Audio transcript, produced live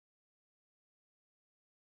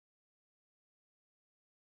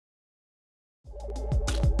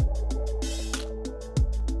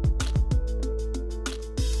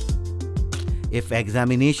If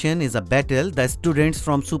examination is a battle, the students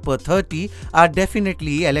from Super-30 are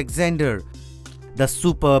definitely Alexander. The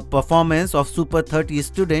superb performance of Super-30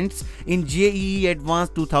 students in JEE Advance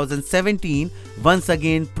 2017 once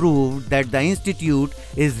again proved that the institute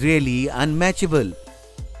is really unmatchable.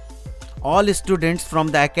 All students from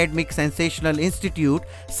the academic Sensational Institute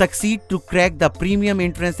succeed to crack the premium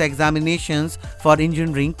entrance examinations for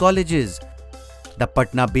engineering colleges. The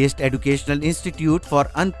Patna-based Educational Institute for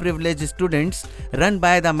Unprivileged Students, run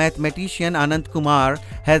by the mathematician Anand Kumar,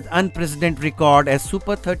 has unprecedented record as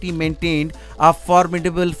Super-30 maintained a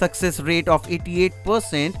formidable success rate of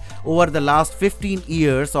 88% over the last 15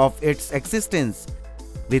 years of its existence.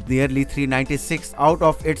 With nearly 396 out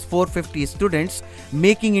of its 450 students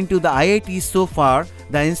making into the IITs so far,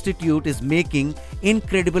 the institute is making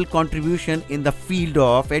incredible contribution in the field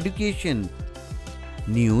of education.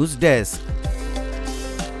 News Desk.